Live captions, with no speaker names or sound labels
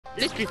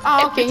Literally. Oh,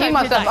 every okay, he time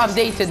must have dies.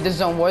 updated the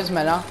Zone Wars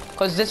meta,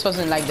 because this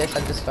wasn't like this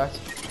at the start.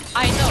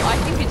 I know, I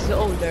think it's the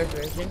older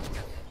version.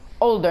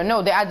 Older,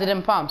 no, they added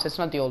in pumps, it's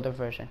not the older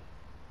version.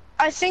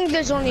 I think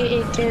there's only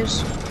 8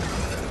 kills.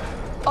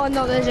 Oh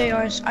no, there's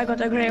ARs. I got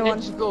a grey one.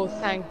 Let's go,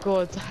 thank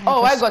God.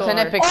 Oh, I got score. an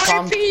epic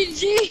pump.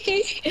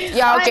 RPG!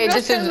 Yeah, okay, got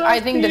this is, an I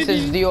think this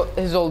is RPG.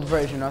 his old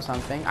version or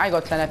something. I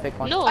got an epic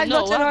one. No, I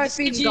no, got an what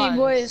the RPG, guns?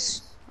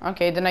 boys.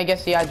 Okay, then I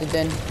guess he added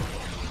in.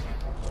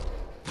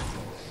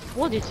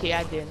 What did he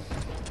add in?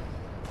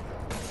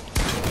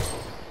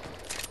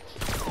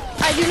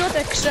 I do not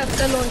accept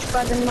a launch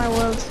pad in my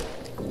world.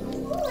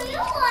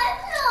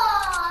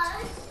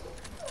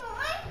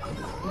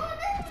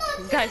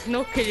 Guys,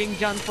 no killing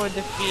John for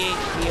the free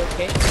HP,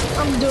 okay?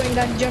 I'm doing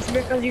that just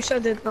because you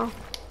said it now.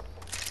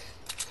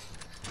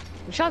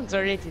 Sean's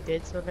already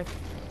dead, so like...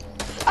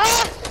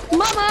 Ah!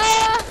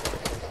 Mama!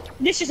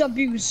 This is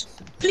abuse.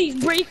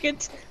 Please break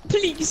it.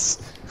 Please.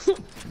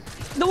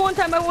 The one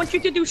time I want you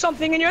to do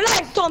something in your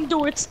life, Tom,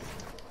 do it.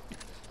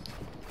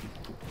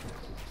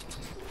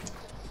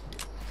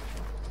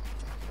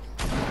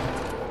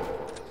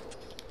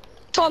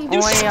 Tom, do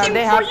Oh something yeah,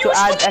 they for have to useful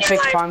add in your epic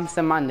life. pumps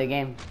in the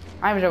game.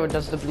 I'm sure it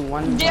does the blue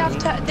one. They have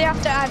to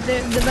add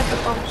the better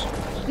pumps.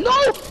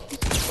 No!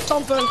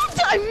 Tom, burn.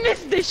 I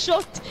missed the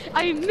shot!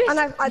 I missed And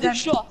I the died.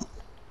 shot!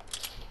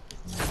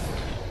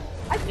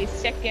 I came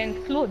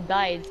second, Claude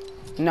died.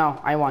 No,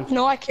 I won.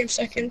 No, I came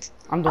second.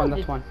 I'm doing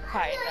this one.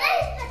 Hi.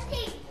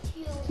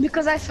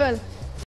 Because I fell.